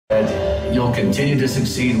And you'll continue to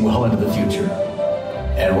succeed well into the future.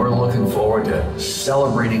 And we're looking forward to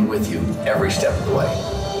celebrating with you every step of the way.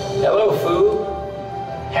 Hello, Fu.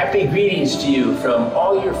 Happy greetings to you from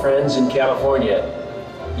all your friends in California.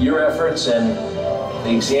 Your efforts and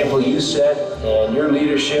the example you set and your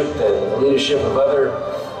leadership and the leadership of other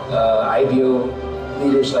IBO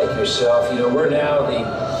leaders like yourself, you know, we're now the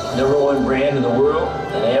 #1 brand in the world,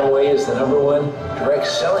 and Amway is the #1 direct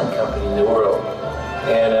selling company in the world.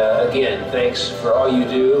 And again, thanks for all you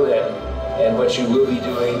do and what you will be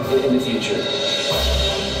doing in the future.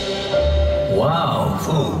 Wow,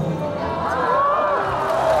 Fu.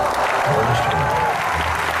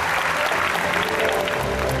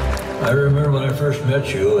 I remember when I first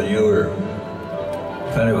met you, and you were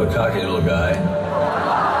kind of a cocky little guy.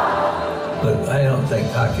 But I don't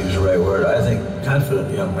think cocky is the right word. I think confident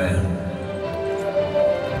young man.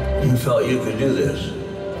 You felt you could do this,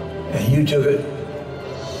 and you took it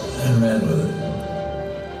and ran with it.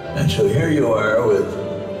 And so here you are with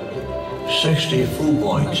 60 Fu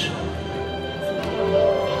points.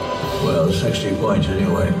 Well, 60 points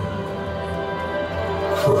anyway.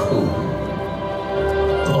 For who?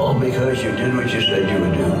 All because you did what you said you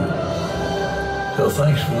would do. So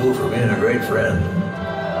thanks, Fu, for being a great friend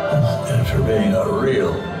and for being a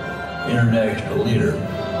real international leader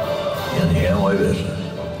in the Amway business.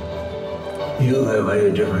 You have made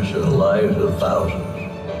a difference in the lives of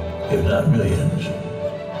thousands, if not millions.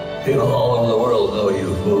 People all over the world know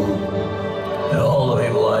you, Fu, and all the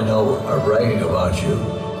people I know are bragging about you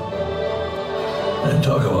and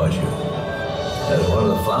talk about you as one of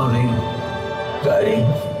the founding, guiding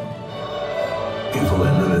people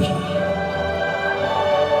in the business.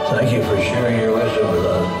 Thank you for sharing your wisdom with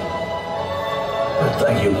us, but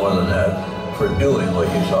thank you more than that for doing what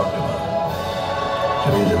you talked about,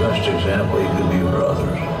 to be the best example you could be for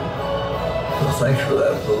others. So thanks for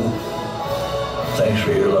that, Fu. Thanks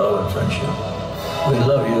for your love and friendship. We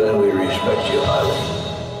love you and we respect you highly.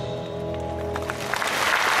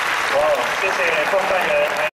 谢谢创办人